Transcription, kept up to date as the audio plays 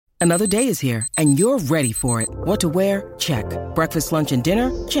Another day is here, and you're ready for it. What to wear? Check. Breakfast, lunch, and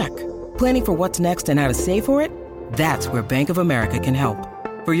dinner? Check. Planning for what's next and how to save for it? That's where Bank of America can help.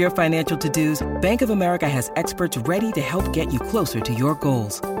 For your financial to-dos, Bank of America has experts ready to help get you closer to your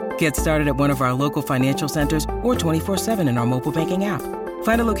goals. Get started at one of our local financial centers or 24/7 in our mobile banking app.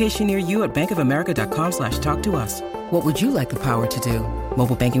 Find a location near you at bankofamerica.com/talktous. What would you like the power to do?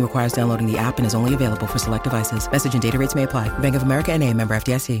 Mobile banking requires downloading the app and is only available for select devices. Message and data rates may apply. Bank of America N.A., member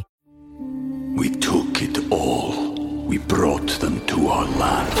FDIC. We took it all. We brought them to our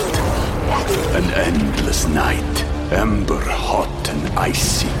land. An endless night, ember hot and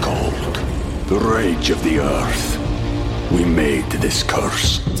icy cold. The rage of the earth. We made this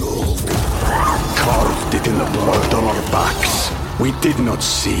curse. Carved it in the blood on our backs. We did not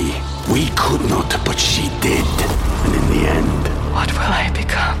see. We could not, but she did. And in the end... What will I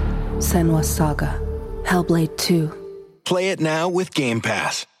become? Senua's Saga. Hellblade 2. Play it now with Game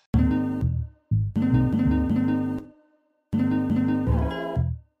Pass.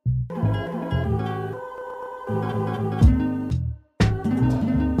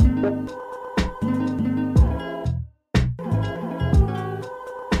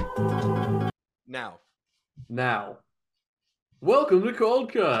 Now, welcome to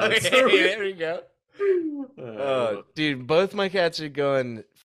Cold Cuts. There we go. Dude, both my cats are going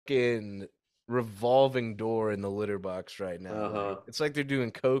fucking revolving door in the litter box right now. Like, it's like they're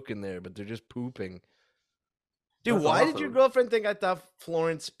doing coke in there, but they're just pooping. Dude, That's why awesome. did your girlfriend think I thought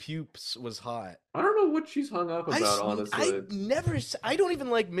Florence Pugh was hot? I don't know what she's hung up about, honestly. I don't even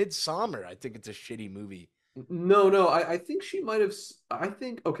like Midsummer. I think it's a shitty movie. No, I think she might have.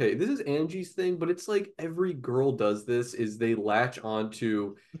 Okay, this is Angie's thing, but it's like every girl does this, is they latch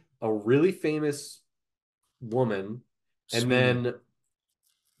onto a really famous woman, and then,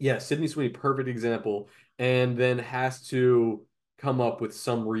 Sydney Sweeney, perfect example, and then has to come up with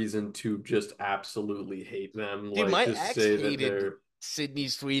some reason to just absolutely hate them. Dude, like, my just ex say that hated they're... Sydney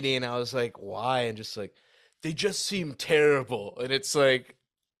Sweeney, and I was like, why? And just like, they just seem terrible. And it's like,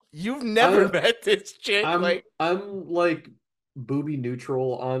 you've never met this chick. I'm like booby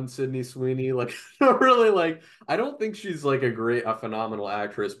neutral on Sydney Sweeney. Like, I don't think she's like a phenomenal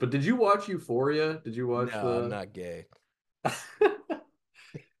actress. But did you watch Euphoria? Did you watch I'm not gay.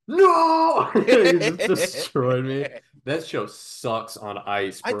 No! You just destroyed me. That show sucks on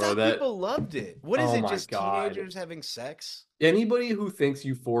ice, bro. I thought people loved it. What is it? Just teenagers having sex? Anybody who thinks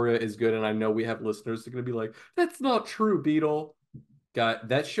Euphoria is good, and I know we have listeners that are gonna be like, "That's not true, Beetle." God,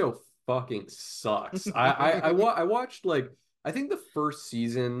 that show fucking sucks. I watched, like, I think the first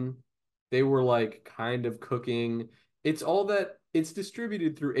season they were like kind of cooking. It's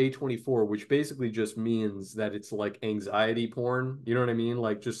distributed through A24, which basically just means that it's like anxiety porn. You know what I mean?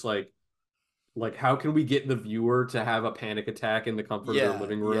 Like, just like how can we get the viewer to have a panic attack in the comfort of their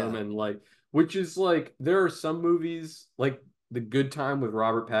living room? And like, which is like, there are some movies like The Good Time with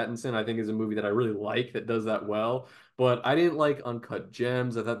Robert Pattinson, I think, is a movie that I really like that does that well. But I didn't like Uncut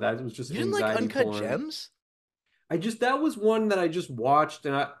Gems. I thought that was just you didn't anxiety like Uncut porn. Gems? That was one that I just watched,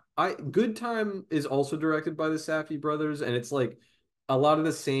 and Good Time is also directed by the Safdie brothers, and it's like a lot of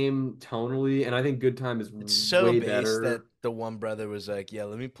the same tonally, and I think Good Time is so way base better. That the one brother was like, "Yeah,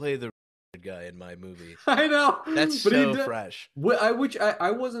 let me play the guy in my movie." I know that's but so fresh. I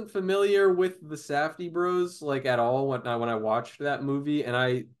wasn't familiar with the Safdie bros like at all when I watched that movie, and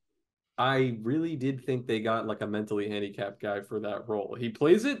I really did think they got like a mentally handicapped guy for that role. He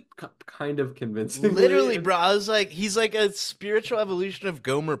plays it kind of convincingly. Literally, bro. I was like, he's like a spiritual evolution of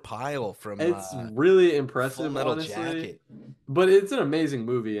Gomer Pyle from. It's really impressive, Full Metal honestly. Jacket. But it's an amazing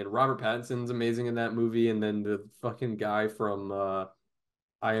movie, and Robert Pattinson's amazing in that movie, and then the fucking guy from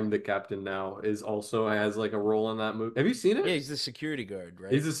I Am the Captain Now has like a role in that movie. Have you seen it? Yeah, he's the security guard,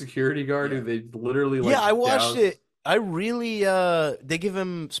 right? He's a security guard who they literally like. Yeah, I watched it. I really they give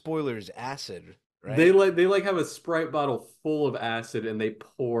him spoilers, acid, right? They have a Sprite bottle full of acid, and they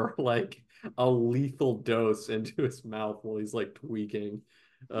pour like a lethal dose into his mouth while he's like tweaking.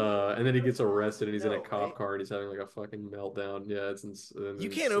 And then he gets arrested, and he's in a cop car, and he's having like a fucking meltdown. Yeah, it's you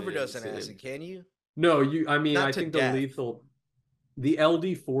can't overdose on acid, can you? No, I think death. The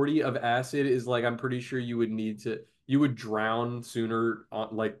LD-40 of acid is like, I'm pretty sure you would drown sooner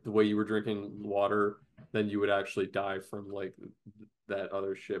on like the way you were drinking water than you would actually die from like that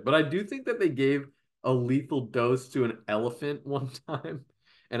other shit. But I do think that they gave a lethal dose to an elephant one time.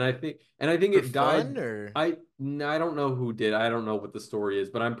 And I think it died. I don't know who did. I don't know what the story is,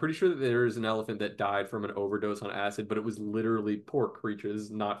 but I'm pretty sure that there is an elephant that died from an overdose on acid. But it was literally, poor creature. This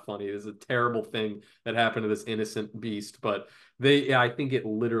is not funny. This is a terrible thing that happened to this innocent beast. But I think it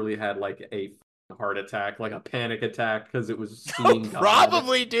literally had like a heart attack, like a panic attack, because it was seeing God.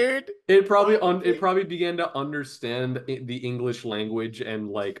 Probably, dude. It probably began to understand the English language and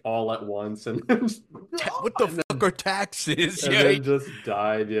like all at once, and then What the fuck are taxes? and then just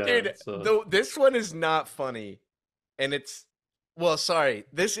died. Yeah, dude. so. This one is not funny, and it's well, sorry.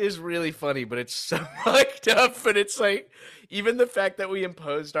 This is really funny, but it's so fucked up. And it's like even the fact that we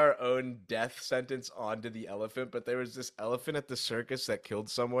imposed our own death sentence onto the elephant, but there was this elephant at the circus that killed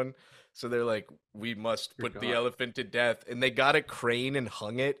someone. So they're like, we must put the elephant to death. And they got a crane and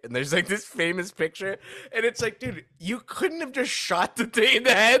hung it. And there's like this famous picture. And it's like, dude, you couldn't have just shot the thing in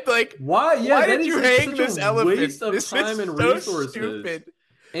the head. Like, why? Yeah, why did you hang this elephant? Waste of time and resources. Stupid.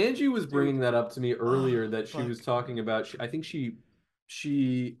 Angie was bringing that up to me earlier that she was talking about. I think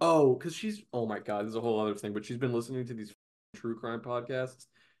because she's, oh my God, this is a whole other thing, but she's been listening to these true crime podcasts.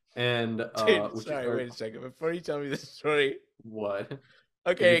 And, dude, sorry, wait a second. Before you tell me this story. What?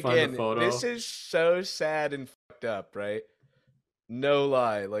 Okay, again, this is so sad and fucked up, right? No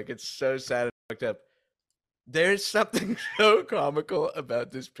lie. Like, it's so sad and fucked up. There's something so comical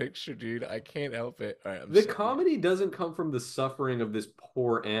about this picture, dude. I can't help it. All right, the comedy doesn't come from the suffering of this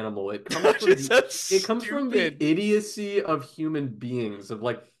poor animal. It comes from the idiocy of human beings, of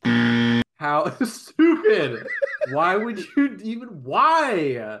like, how stupid. Why would you even,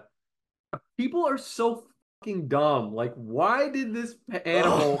 why? People are so fucking dumb. Like, why did this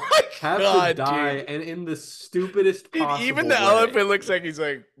animal have to die, dude, and in the stupidest possible even the way? Elephant looks like he's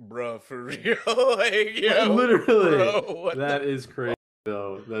like, bro, for real? Like, yo, literally, bro, that is crazy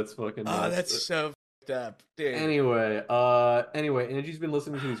though. That's fucking nuts. Oh, that's so fucked up, dude. Anyway, Angie's been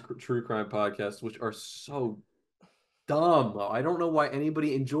listening to these true crime podcasts, which are so dumb. I don't know why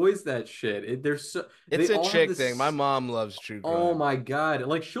anybody enjoys that shit. It's a chick thing. My mom loves true crime. Oh my God.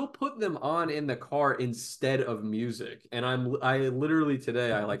 Like, she'll put them on in the car instead of music. And I literally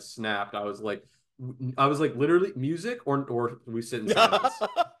today, I like snapped. I was like literally music or we sit in silence.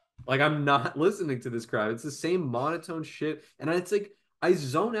 Like, I'm not listening to this crap. It's the same monotone shit. And it's like, I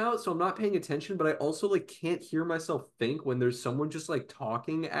zone out, so I'm not paying attention, but I also like can't hear myself think when there's someone just like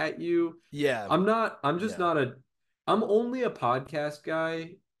talking at you. Yeah. I'm only a podcast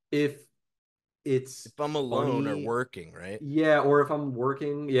guy if I'm alone or working, right? Yeah, or if I'm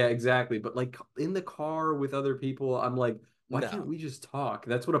working. Yeah, exactly. But like in the car with other people, I'm like, why can't we just talk?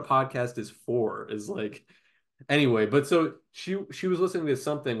 That's what a podcast is for, is like, anyway. But so she was listening to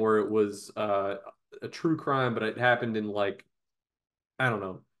something where it was a true crime, but it happened in like, I don't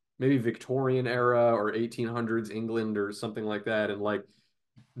know, maybe Victorian era or 1800s England or something like that. And like,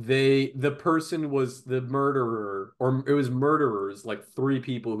 the person was the murderer, or it was murderers, like 3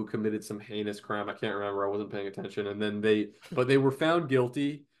 people who committed some heinous crime. I can't remember, I wasn't paying attention. And then they were found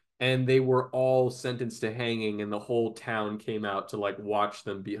guilty, and they were all sentenced to hanging, and the whole town came out to like watch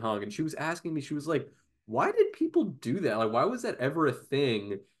them be hung. And she was asking me, she was like, why did people do that? Like, why was that ever a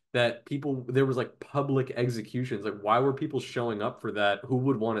thing, that people, there was like public executions? Like, why were people showing up for that? Who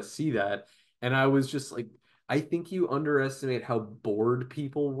would want to see that? And I was just like, I think you underestimate how bored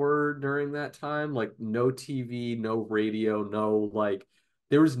people were during that time. Like, no TV, no radio, no, like,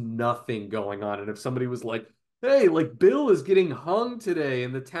 there was nothing going on. And if somebody was like, hey, like, Bill is getting hung today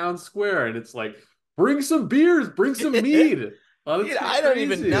in the town square, and it's like, bring some beers, bring some mead. Oh, dude, I don't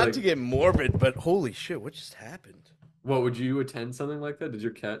even, not to get morbid, but holy shit, what just happened? What, would you attend something like that? Did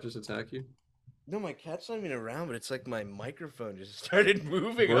your cat just attack you? No, my cat's not even around, but it's like my microphone just started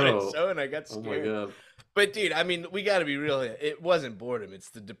moving on its own. I got scared. Oh my God. But dude, I mean, we got to be real. It wasn't boredom. It's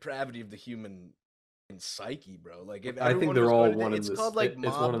the depravity of the human psyche, bro. Like, if I think they're all one. It's called like it's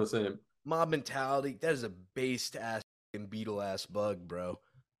one and the same. Mob mentality. That is a based ass and beetle ass bug, bro.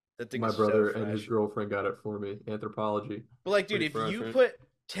 That thing. My brother and his girlfriend got it for me. Anthropology. But like, dude, if you put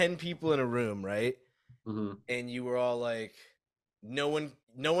 10 people in a room, right, mm-hmm. and you were all like, no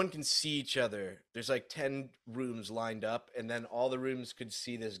one can see each other. There's like 10 rooms lined up, and then all the rooms could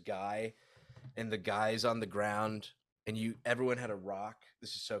see this guy, and the guy's on the ground, and everyone had a rock.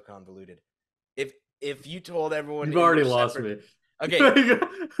 This is so convoluted. If you told everyone, you've already lost me. Okay.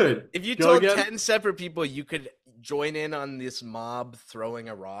 If you told 10 separate people you could join in on this mob throwing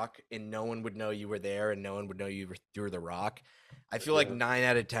a rock, and no one would know you were there, and no one would know you threw the rock, I feel like 9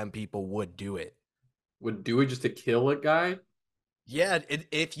 out of 10 people would do it. Would do it just to kill a guy? Yeah,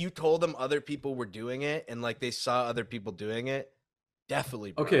 if you told them other people were doing it, and like they saw other people doing it,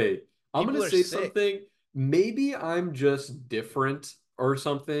 definitely. Bro. Okay, I'm gonna say something. Maybe I'm just different or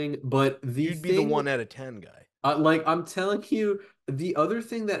something, but you'd be the 1 out of 10 guy. Like, I'm telling you, the other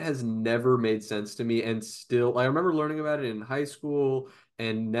thing that has never made sense to me, and still, I remember learning about it in high school,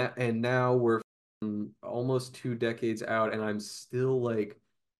 and now we're almost 2 decades out, and I'm still like,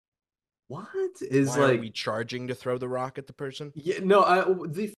 what is Why like? Are we charging to throw the rock at the person? Yeah, no,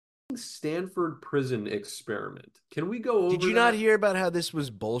 the Stanford prison experiment. Can we go over Did you that? not hear about how this was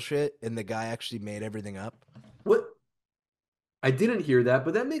bullshit and the guy actually made everything up? What? I didn't hear that,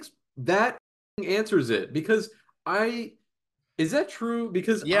 but that answers it because I is that true?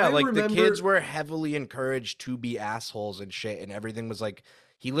 Because Yeah, I like the kids remember were heavily encouraged to be assholes and shit, and everything was like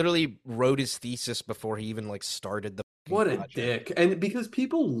he literally wrote his thesis before he even like started the fucking what a project. dick. And because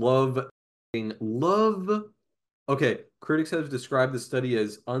people love okay, critics have described the study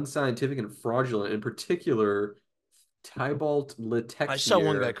as unscientific and fraudulent, in particular Tybalt Letexier. I saw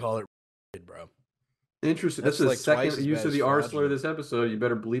one guy call it, bro. Interesting. That's That's the like twice second as use bad of as the R slur fraudulent. this episode. You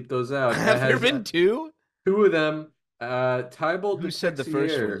better bleep those out. Have there been two? Two of them. Tybalt Who said the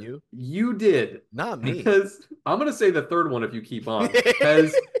first one? Letexier. You? You did. Not me. Because I'm gonna say the third one if you keep on.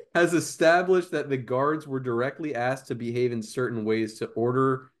 Has established that the guards were directly asked to behave in certain ways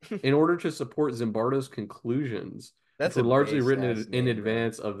in order to support Zimbardo's conclusions. That's which were largely base written ass in name,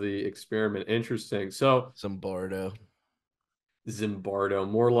 advance of the experiment. Interesting. So Zimbardo. Zimbardo,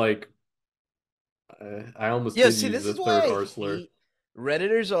 more like I almost Yeah, did see, use this the is why third I R slur. hate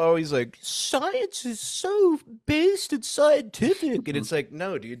Redditors are always like, science is so based and scientific. And it's like,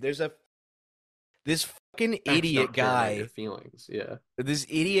 no, dude, this fucking idiot guy. Feelings, yeah. This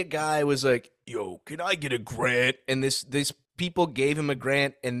idiot guy was like, yo, can I get a grant? And this people gave him a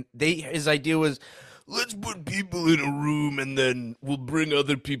grant, and his idea was, let's put people in a room and then we'll bring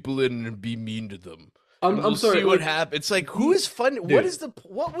other people in and be mean to them. I'm sorry. See what happens. It's like, who is fun? Dude,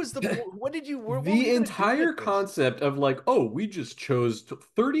 what did you? The entire concept of like, oh, we just chose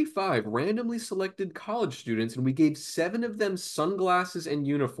 35 randomly selected college students and we gave 7 of them sunglasses and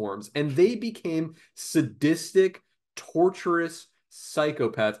uniforms, and they became sadistic, torturous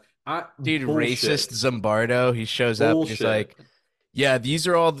psychopaths. Dude, bullshit. Racist Zimbardo. He shows up. And he's like, yeah, these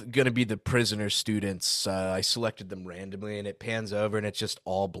are all going to be the prisoner students. I selected them randomly, and it pans over, and it's just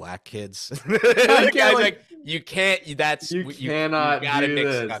all black kids. The guy's like, you can't. You cannot do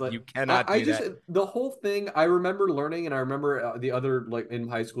this. Like, you cannot do that. The whole thing. I remember learning, and I remember the other, like in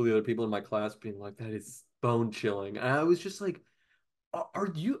high school, the other people in my class being like, "That is bone chilling," and I was just like,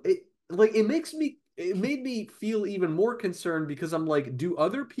 "Are you?" It made me feel even more concerned because I'm like,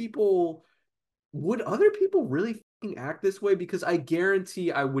 would other people really act this way? Because I guarantee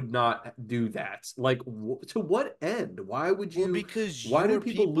I would not do that. Like, to what end? Why would you? Because why do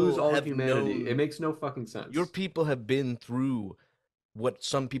people lose all of humanity? It makes no fucking sense. Your people have been through what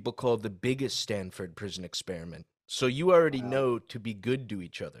some people call the biggest Stanford prison experiment, so you already know to be good to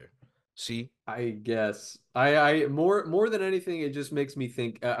each other. See, I guess I more than anything, it just makes me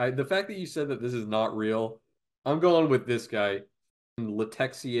think. The fact that you said that this is not real, I'm going with this guy,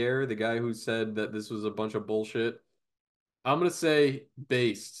 Letexier, the guy who said that this was a bunch of bullshit. I'm gonna say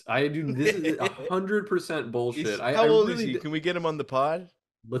based. This is 100% bullshit. How old is he? Can we get him on the pod?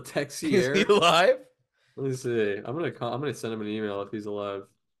 Letexier. Is he alive? Let me see. I'm gonna send him an email if he's alive.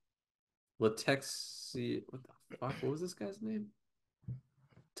 Letexier. What the fuck? What was this guy's name?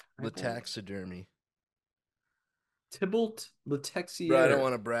 Taxidermy. Tybalt Letexier. Bro, I don't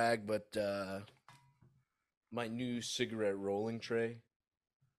want to brag, but my new cigarette rolling tray.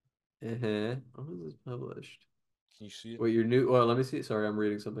 When was this published? Can you see it? Wait, your new? Well, let me see. Sorry, I'm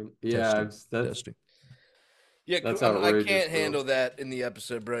reading something. Yeah, Testing. Yeah, that's I can't handle that in the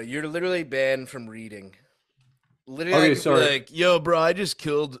episode, bro. You're literally banned from reading. Literally, okay, sorry. Like, yo, bro, I just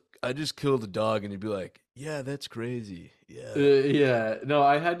killed a dog, and you'd be like, yeah, that's crazy. Yeah. Yeah. No,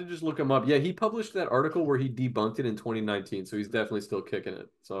 I had to just look him up. Yeah, he published that article where he debunked it in 2019, so he's definitely still kicking it.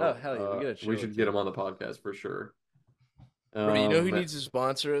 So, oh hell yeah, we should get him on the podcast for sure. Bro, you know who needs to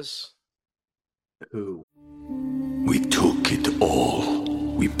sponsor us? Who? We took it all.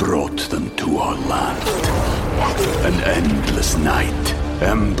 We brought them to our land. An endless night,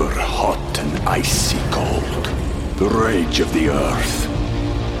 ember hot and icy cold. The rage of the earth.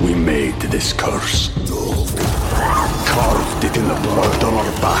 We made this curse. Carved it in the blood on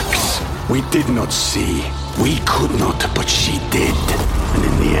our backs. We did not see. We could not, but she did. And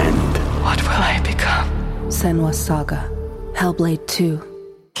in the end, what will I become? Senua's Saga. Hellblade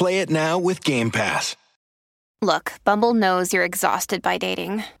 2. Play it now with Game Pass. Look, Bumble knows you're exhausted by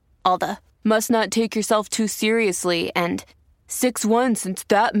dating. All the, must not take yourself too seriously, and 6'1" since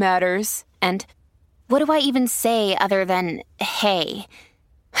that matters, and what do I even say other than, hey?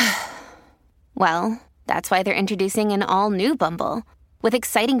 Well, that's why they're introducing an all-new Bumble, with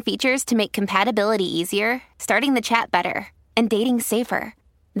exciting features to make compatibility easier, starting the chat better, and dating safer.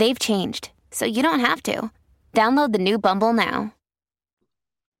 They've changed, so you don't have to. Download the new Bumble now.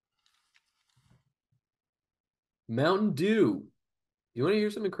 Mountain Dew. You want to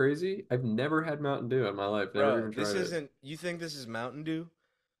hear something crazy? I've never had Mountain Dew in my life. Never Bro, even this tried it. isn't. You think this is Mountain Dew,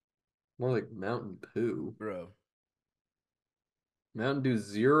 More like Mountain Poo. bro? Mountain Dew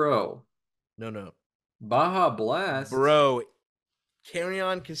Zero. No, no, Baja Blast. bro. Carry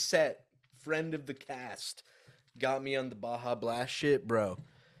On Cassette, friend of the cast, got me on the Baja Blast shit, bro.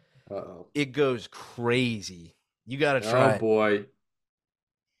 Uh-oh. It goes crazy. You gotta Oh try it. boy.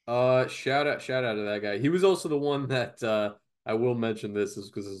 Shout out to that guy. He was also the one that I will mention this is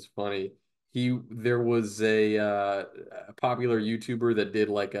because it's funny. There was a popular YouTuber that did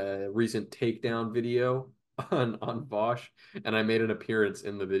like a recent takedown video on Vosh, and I made an appearance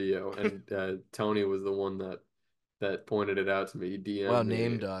in the video, and Tony was the one that pointed it out to me. He Wow, DM'd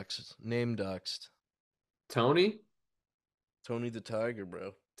name me. doxed. Name doxed. Tony? Tony the Tiger,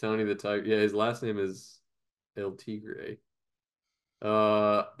 bro. Tony the Tiger. Yeah, his last name is El Tigre.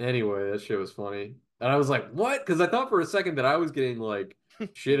 Anyway, that shit was funny. And I was like, what? Because I thought for a second that I was getting like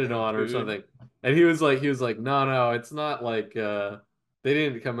shitted on or Lampoon. something. And he was like, no, no, it's not like they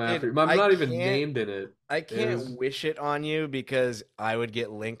didn't come after Dude, you. I'm not even named in it. I It can't was wish it on you because I would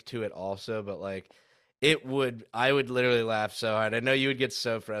get linked to it also, but like I would literally laugh so hard. I know you would get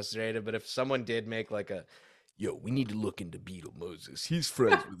so frustrated, but if someone did make like a, yo, we need to look into Beetle Moses. He's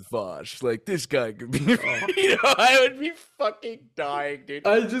friends with Vosh. Like this guy could be, I would be fucking dying, dude.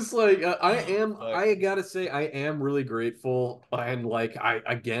 I just like Fuck. I gotta say I am really grateful and like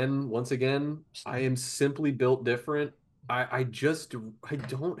once again I am simply built different. I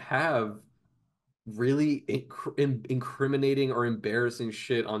don't have really incriminating or embarrassing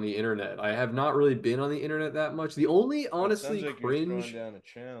shit on the internet. I have not really been on the internet that much. The only Well, it sounds honestly like you're throwing cringe, down a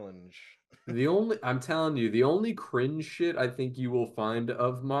challenge. I'm telling you, the only cringe shit I think you will find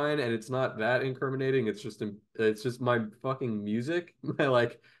of mine, and it's not that incriminating. It's just my fucking music, my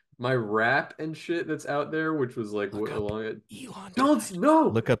like my rap and shit that's out there, which was like Look up along it. Elon Don't tonight. no,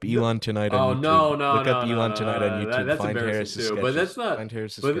 Look up no. Elon tonight on Oh YouTube. no, no, Look up no, no, Elon no, tonight on no, no. YouTube. That's Find embarrassing Harris's too. But that's sketches. not. Find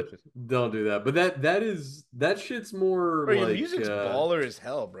Harris's But sketches. don't do that. But that shit's more Bro, your like music's baller as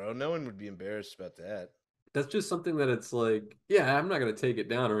hell, bro. No one would be embarrassed about that. that's just something that it's like, yeah, I'm not gonna take it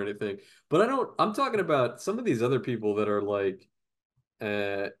down or anything. But I'm talking about some of these other people that are like,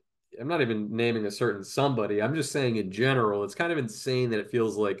 uh, I'm not even naming a certain somebody. I'm just saying in general, it's kind of insane that it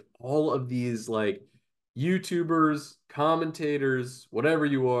feels like all of these like YouTubers, commentators, whatever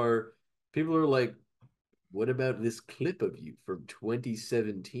you are, people are like, what about this clip of you from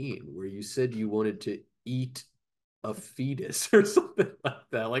 2017 where you said you wanted to eat a fetus or something like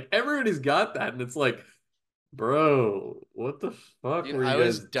that? Like everybody's got that, and it's like, bro, what the fuck Dude, were I you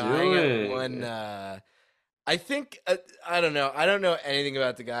was guys dying at one. doing? I think I don't know. I don't know anything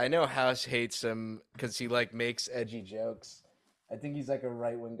about the guy. I know House hates him because he like makes edgy jokes. I think he's like a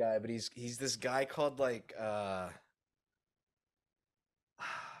right wing guy, but he's this guy called like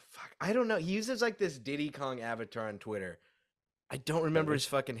fuck. I don't know. He uses like this Diddy Kong avatar on Twitter. I don't remember his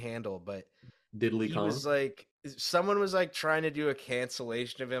fucking handle, but Diddley he Kong? was like someone was like trying to do a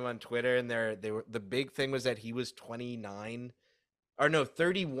cancellation of him on Twitter, and they were the big thing was that he was 29 or no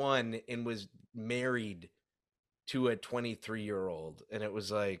 31 and was married to a 23-year-old, and it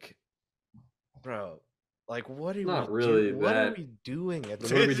was like, bro, like what are Not we really what are that. we doing at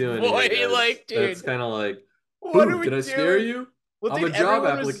What are we this doing point? here, guys? Like, dude, That's kind of like, what are ooh, we did I scare doing? you? Well, I'm dude, a job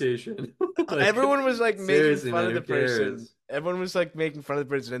application. Like, everyone was like making seriously, fun man, of the who person. cares? Everyone was like making fun of the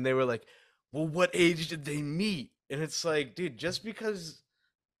person, and they were like, well, what age did they meet? And it's like, dude, just because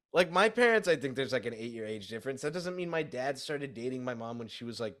like my parents, I think there's like an 8-year age difference. That doesn't mean my dad started dating my mom when she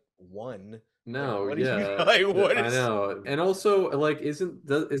was like 1. Like, No, what do you yeah, like? What I is? know. And also, like, isn't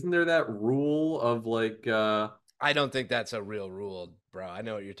there that rule of like I don't think that's a real rule, bro. I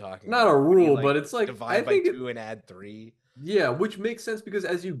know what you're talking not a about. When you rule, like but it's like I divide by think it, 2 and add 3. yeah, which makes sense because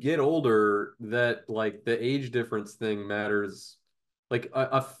as you get older, that like the age difference thing matters. Like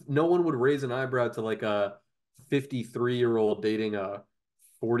no one would raise an eyebrow to like a 53-year-old dating a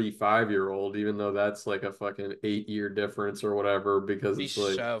 45-year-old, even though that's like a fucking 8-year difference or whatever, because Be it's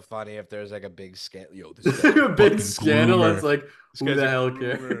like so funny if there's like a big scandal. Yo, this it's guy's like a a big fucking scandal. groomer. It's like This who guy's the a hell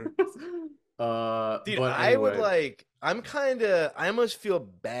cares? groomer. Dude, But I would anyway, like. I'm kind of. I almost feel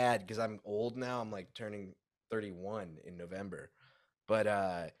bad because I'm old now. I'm like turning 31 in November,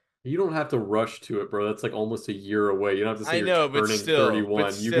 but you don't have to rush to it, bro. That's like almost a year away. You don't have to say I you're know, but turning still,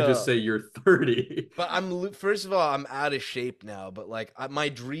 31. You could just say you're 30. But first of all, I'm out of shape now. But like, my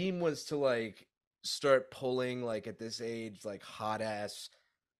dream was to like start pulling like at this age, like hot ass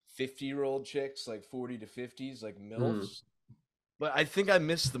 50-year-old chicks, like 40 to 50s, like milfs. But I think I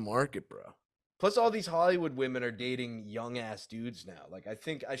missed the market, bro. Plus, all these Hollywood women are dating young ass dudes now. Like, I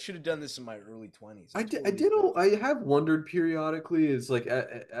think I should have done this in my early 20s. I have wondered periodically, is like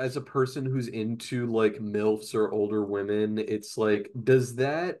as a person who's into like MILFs or older women, it's like, does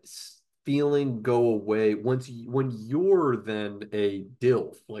that feeling go away when you're then a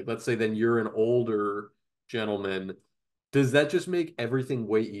DILF? Like, let's say then you're an older gentleman. Does that just make everything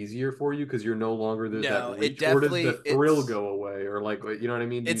way easier for you because you're no longer there's that No, it reach, or does the definitely thrill go away, or like you know what I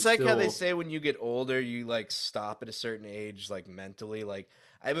mean? Do you it's like how they still? say when you get older, you like stop at a certain age, like mentally. Like,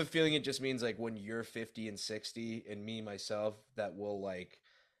 I have a feeling it just means like when you're 50 and 60, and me myself, that will like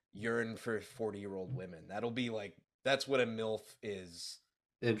yearn for 40-year-old women. That'll be like that's what a MILF is.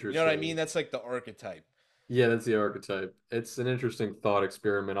 You know what I mean? Interesting. That's like the archetype. Yeah, that's the archetype. It's an interesting thought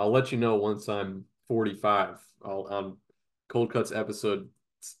experiment. I'll let you know once I'm 45. I'll on Cold Cuts episode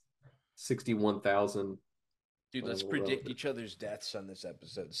 61,000. Dude, let's We'll roll with predict it. each other's deaths on this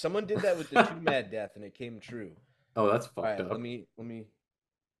episode. Someone did that with the two mad death, and it came true. Oh, that's All fucked right, let up. me let me.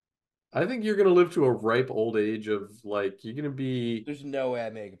 I think you're gonna live to a ripe old age of like you're gonna be. There's no way I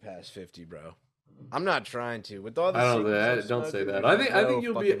make it past 50, bro. I'm not trying to. With all the I don't cigarettes I'm say don't say smoking, that. there's I no think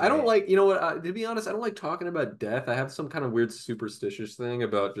you'll be. fucking I don't way. like you know what. To be honest, I don't like talking about death. I have some kind of weird superstitious thing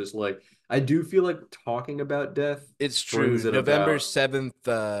about just like I do feel like talking about death It's brings true. it November about.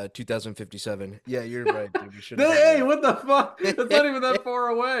 7th, 2057. Yeah, you're right, dude. We should have Hey, done what the fuck? That's not even that that. far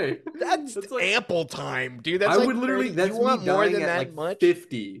away. That's That's like ample time, dude. That's I like would literally. 30. You That's me want more dying than at that like much?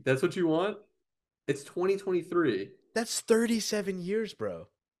 50. That's what you want? It's 2023. That's 37 years, bro.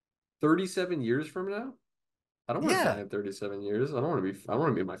 37 years from now? I don't want to die Yeah. in 37 years. I don't want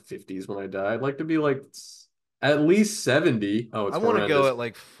to be in my 50s when I die. I'd like to be like at least 70. Oh, it's I want to go horrendous. at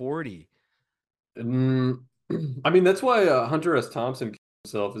like 40. Mm, I mean, that's why Hunter S. Thompson killed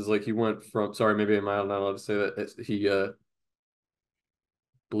himself is like he went from, sorry, maybe I'm not allowed to say that. He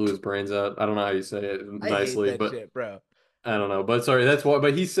blew his brains out. I don't know how you say it I hate nicely, that but shit, bro. I don't know. But sorry, that's why.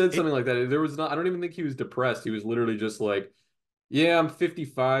 But he said It, something like that. There was not, I don't even think he was depressed. He was literally just like, yeah, I'm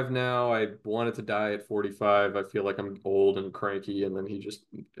 55 now. I wanted to die at 45. I feel like I'm old and cranky, and then he just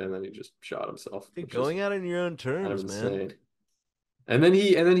shot himself, dude, which is going out on your own kind of terms, man. insane. And then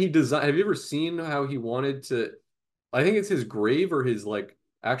he designed. Have you ever seen how he wanted to? I think it's his grave or his like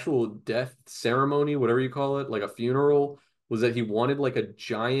actual death ceremony, whatever you call it, like a funeral, was that he wanted like a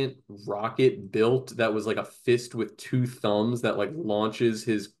giant rocket built that was like a fist with two thumbs that like launches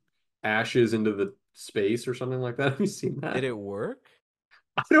his ashes into the space or something like that. Have you seen Did that? it work?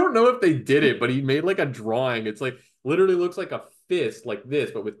 I don't know if they did it, but he made like a drawing. It's like literally looks like a fist like this,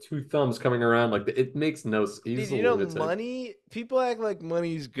 but with two thumbs coming around like it makes no. Dude, He's a you know, lunatic. money, people act like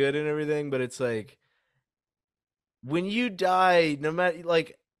money's good and everything, but it's like when you die, no matter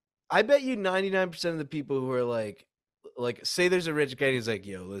like I bet you 99% of the people who are like say there's a rich guy who's like,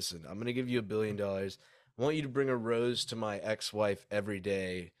 yo, listen, I'm gonna give you $1 billion. I want you to bring a rose to my ex-wife every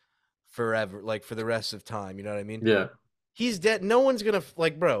day forever, like for the rest of time. You know what I mean? Yeah. He's dead. No one's gonna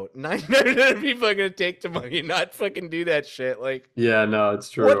like, bro. 99% of people are gonna take the money and not fucking do that shit. Like, Yeah, no, it's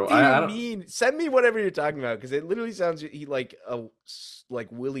true. what do you I don't. mean? Send me whatever you're talking about because it literally sounds he like a like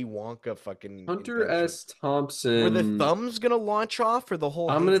Willy Wonka fucking Hunter invention. S. Were the Thompson. thumbs gonna launch off or the whole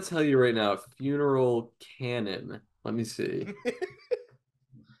I'm hand? gonna tell you right now, funeral canon. Let me see.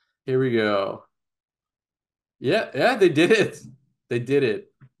 Here we go. Yeah, they did it. They did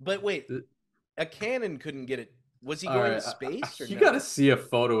it. But wait, a cannon couldn't get it. Was he All going to right, space or you no? gotta see a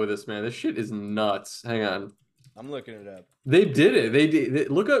photo of this man. This shit is nuts. Hang on. I'm looking it up. They did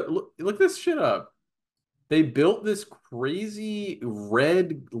it. Look this shit up. They built this crazy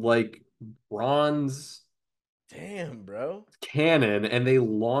red like bronze Damn, bro. cannon and they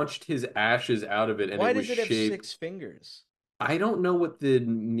launched his ashes out of it and Why it was does it have shaped. 6 fingers? I don't know what the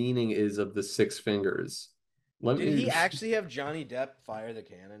meaning is of the six fingers. Let Did me he actually have Johnny Depp fire the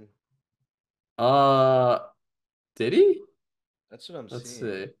cannon? uh did he? That's what I'm Let's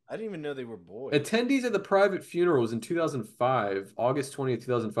seeing. see. I didn't even know they were boys. Attendees at the private funerals in 2005, August 20th,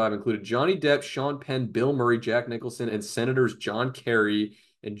 2005, included Johnny Depp, Sean Penn, Bill Murray, Jack Nicholson, and Senators John Kerry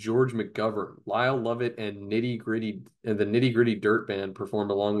and George McGovern. Lyle Lovett and the Nitty Gritty Dirt Band performed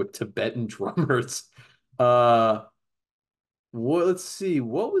along with Tibetan drummers. Uh, let's see.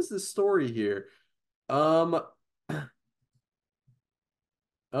 What was the story here? Um,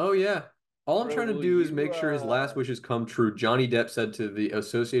 oh yeah. All I'm Bro, trying to will do is you make sure his last wishes come true. Johnny Depp said to the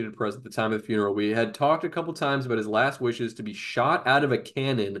Associated Press at the time of the funeral, "We had talked a couple times about his last wishes to be shot out of a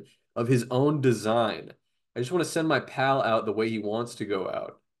cannon of his own design. I just want to send my pal out the way he wants to go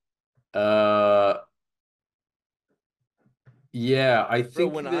out." Yeah, I Bro,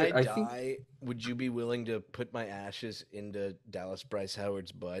 think when I that I think die, would you be willing to put my ashes into Dallas Bryce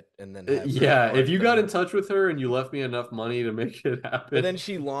Howard's butt and then have yeah, if you got in touch with her and you left me enough money to make it happen. But then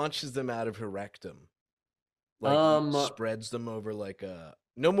she launches them out of her rectum. Like spreads them over like a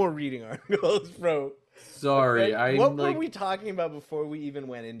no more reading articles, bro. Sorry, what were we talking about before we even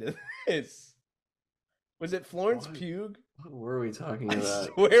went into this? Was it Florence Pugh? What were we talking about? I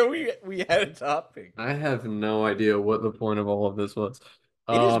swear we had a topic. I have no idea what the point of all of this was.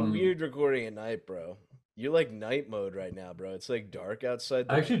 It is weird recording at night, bro. You're like night mode right now, bro. It's like dark outside.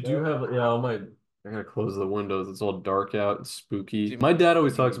 I actually do have I gotta close the windows. It's all dark out and spooky. My dad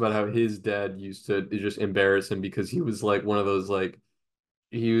always talks about how his dad used to just embarrass him because he was like one of those like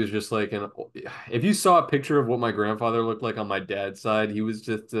he was just like if you saw a picture of what my grandfather looked like on my dad's side, he was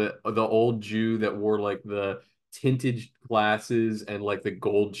just the old Jew that wore like the tinted glasses and like the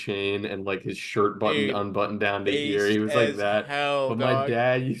gold chain and like his shirt button unbuttoned down to here. He was like that. But my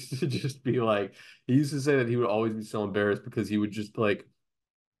dad used to just be like, he used to say that he would always be so embarrassed because he would just like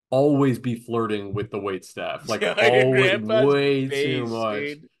always be flirting with the wait staff. Like always way too much.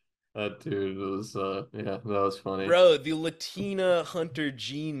 Dude. That dude was that was funny. Bro, the Latina hunter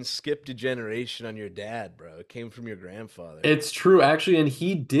gene skipped a generation on your dad, bro. It came from your grandfather. It's true, actually, and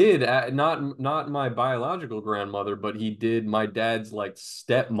he did not my biological grandmother, but he did my dad's like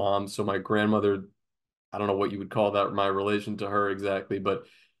stepmom. So my grandmother, I don't know what you would call that, my relation to her exactly, but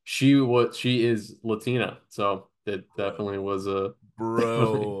she is Latina. So it definitely was a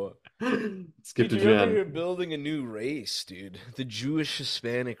bro. Skipped a gen. You're building a new race, dude. The Jewish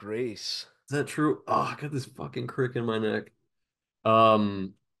Hispanic race. Is that true? Oh, I got this fucking crick in my neck.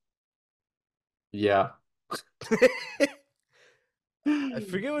 Yeah. I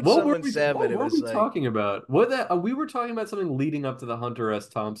forget what someone said, but it was like... What were we talking about? We were talking about something leading up to the Hunter S.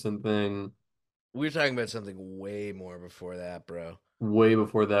 Thompson thing. We were talking about something way more before that, bro. Way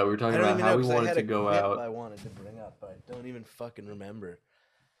before that. We were talking about how we wanted to go out. I wanted to bring up, but I don't even fucking remember.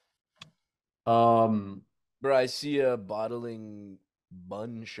 Bro, I see a bottling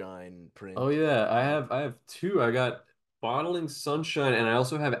Bunshine print. Oh yeah, I have two. I got Bottling Sunshine and I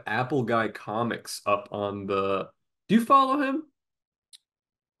also have Apple Guy Comics up on the... Do you follow him?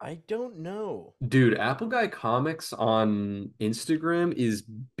 I don't know. Dude, Apple Guy Comics on Instagram is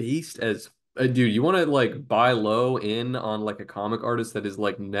based as dude, you want to like buy low in on like a comic artist that is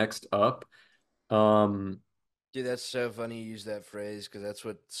like next up. Dude, that's so funny you use that phrase because that's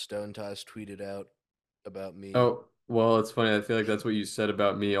what Stone Toss tweeted out about me. Oh, well, it's funny. I feel like that's what you said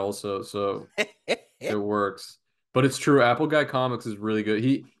about me also, so it works. But it's true. Apple Guy Comics is really good.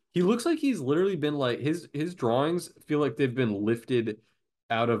 He looks like he's literally been like his drawings feel like they've been lifted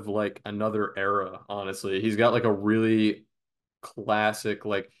out of like another era, honestly. He's got like a really classic,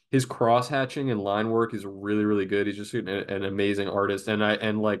 like his cross hatching and line work is really, really good. He's just an amazing artist.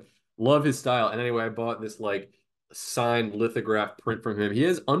 And like love his style. And anyway, I bought this like signed lithograph print from him. He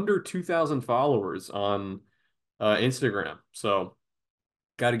has under 2,000 followers on Instagram. So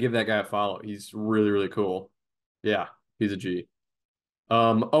got to give that guy a follow. He's really, really cool. Yeah, he's a G.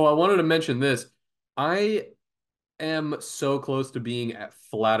 I wanted to mention this. I am so close to being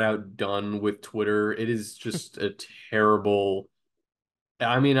flat out done with Twitter. It is just a terrible...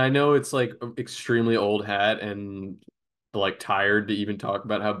 I mean, I know it's like extremely old hat and like tired to even talk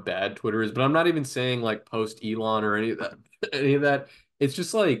about how bad Twitter is, but I'm not even saying like post Elon or any of that. It's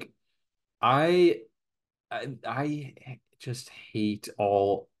just like I just hate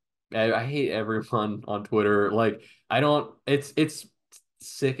I hate everyone on Twitter. Like it's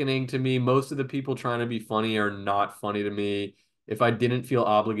sickening to me. Most of the people trying to be funny are not funny to me. If I didn't feel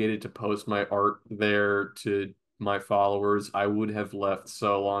obligated to post my art there to my followers, I would have left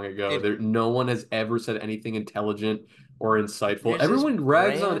so long ago. No one has ever said anything intelligent or insightful. Everyone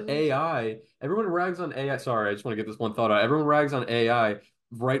rags on AI. Everyone rags on AI. Sorry, I just want to get this one thought out. Everyone rags on AI,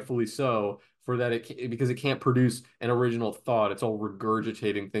 rightfully so, for that because it can't produce an original thought. It's all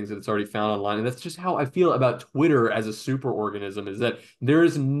regurgitating things that it's already found online. And that's just how I feel about Twitter as a superorganism, is that there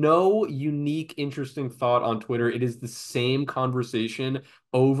is no unique, interesting thought on Twitter. It is the same conversation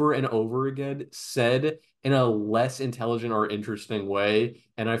over and over again, said in a less intelligent or interesting way.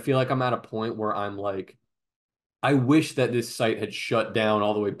 And I feel like I'm at a point where I'm like, I wish that this site had shut down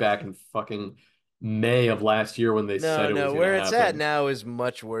all the way back in fucking May of last year when they said it was going to where happen. It's at now is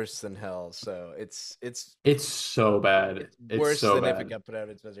much worse than hell. So it's so bad. It's worse so than bad. if it got put out in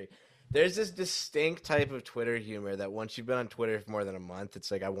its misery. There's this distinct type of Twitter humor that once you've been on Twitter for more than a month,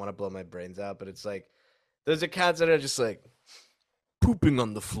 it's like I want to blow my brains out. But it's like those accounts that are just like pooping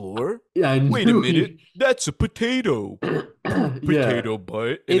on the floor. Yeah, wait a minute, that's a potato. potato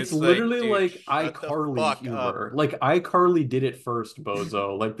butt. And It's literally dude, like shut the iCarly fuck humor. up. Like iCarly did it first,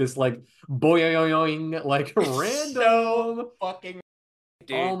 bozo. Like this, like boing, like So random. fucking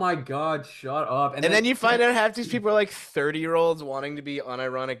Oh dude. my God, shut up. And then you find out half these people are like 30-year-olds wanting to be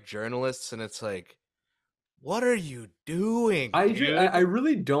unironic journalists, and it's like, what are you doing, dude? I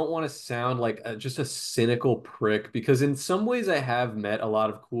really don't want to sound like just a cynical prick because in some ways I have met a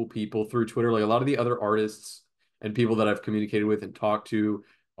lot of cool people through Twitter. Like a lot of the other artists and people that I've communicated with and talked to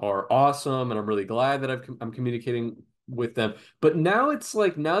are awesome, and I'm really glad that I'm communicating with them. But now it's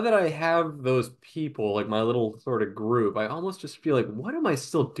like now that I have those people, like my little sort of group, I almost just feel like, what am I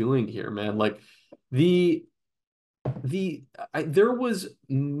still doing here, man? Like the there was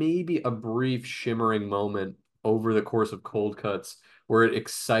maybe a brief shimmering moment over the course of Cold Cuts where it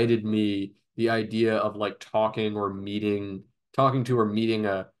excited me the idea of like talking to or meeting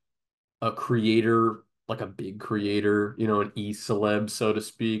a creator, like a big creator, you know, an e-celeb, so to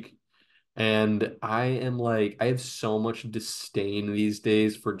speak. And I am like, I have so much disdain these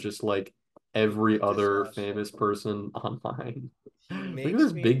days for just like every This other asshole. famous person online. He Look at makes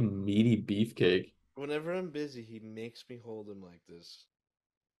this me, big meaty beefcake. whenever I'm busy, he makes me hold him like this.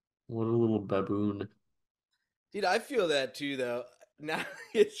 What a little baboon. Dude, I feel that too, though. Now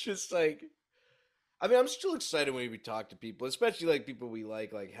it's just like, I mean, I'm still excited when we talk to people, especially like people we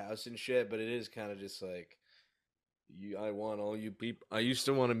like House and shit. But it is kind of just like, I want all you people. I used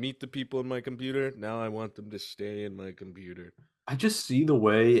to want to meet the people in my computer. Now I want them to stay in my computer. I just see the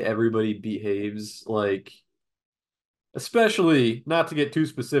way everybody behaves, like, especially not to get too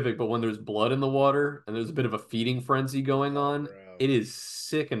specific, but when there's blood in the water and there's a bit of a feeding frenzy going Oh, on, bro. it is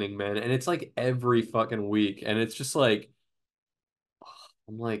sickening, man. And it's like every fucking week. And it's just like,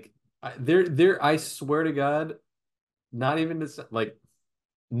 I'm like, I swear to God, not even to, like,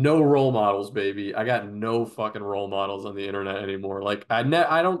 no role models, baby. I got no fucking role models on the internet anymore. Like, I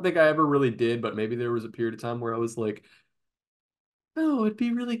don't think I ever really did, but maybe there was a period of time where I was like, oh, it'd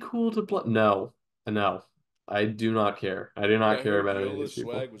be really cool to play. No, no, I do not care. I do Yeah, not I care heard about any of YOLO these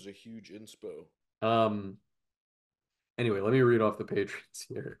people. Swag was a huge inspo. Um, anyway, let me read off the patrons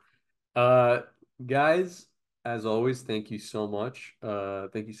here. Uh, guys, as always, thank you so much.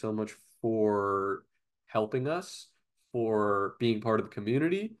 Thank you so much for helping us, for being part of the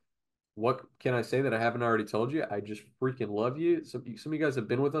community. What can I say that I haven't already told you? I just freaking love you. Some of you guys have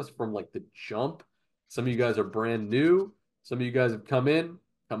been with us from like the jump. Some of you guys are brand new. Some of you guys have come in,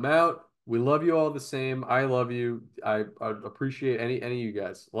 come out. We love you all the same. I love you. I appreciate any of you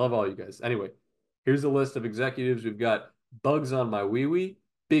guys. Love all you guys. Anyway, here's a list of executives. We've got Bugs on My Wee Wee,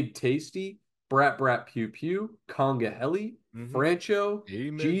 Big Tasty, Brat Brat Pew Pew, Conga Heli, Mm-hmm. Francho,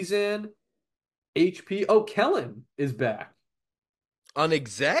 Amen. Gzan, HP. Oh, Kellen is back. On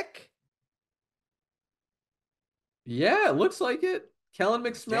exec? Yeah, it looks like it. Kellen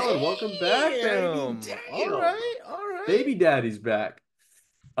McSmellon, welcome back, baby. Damn. All Damn. right. All right. Baby daddy's back.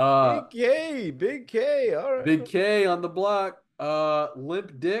 Uh Big K. Big K. All right. Big K on the block.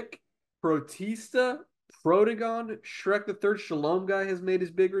 Limp Dick, Protista, Protagon, Shrek the Third Shalom guy has made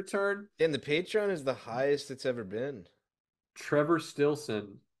his big return. And the Patreon is the highest it's ever been. Trevor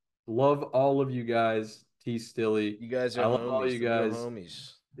Stilson. Love all of you guys. T Stilly. You guys are I love homies. all you The real guys.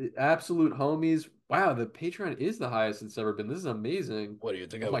 homies. Absolute homies. Wow, the Patreon is the highest it's ever been. This is amazing. What do you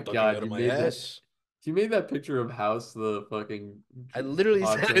think? Oh I'm my talking God, out of you my made that. ass. You made that picture of House the fucking. I literally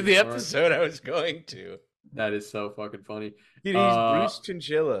said in the episode I was going to. That is so fucking funny. Dude, he's Bruce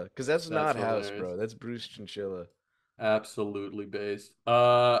Chinchilla. Because that's not House, hilarious. bro. That's Bruce Chinchilla. Absolutely based.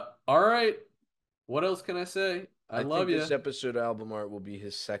 All right. What else can I say? I love think you. this episode album art will be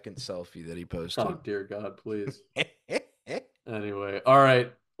his second selfie that he posted. Oh dear God, please. Anyway, all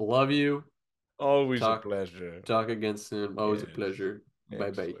right. Love you. Always a pleasure. Talk again soon. Always a pleasure. Bye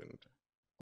bye. Excellent.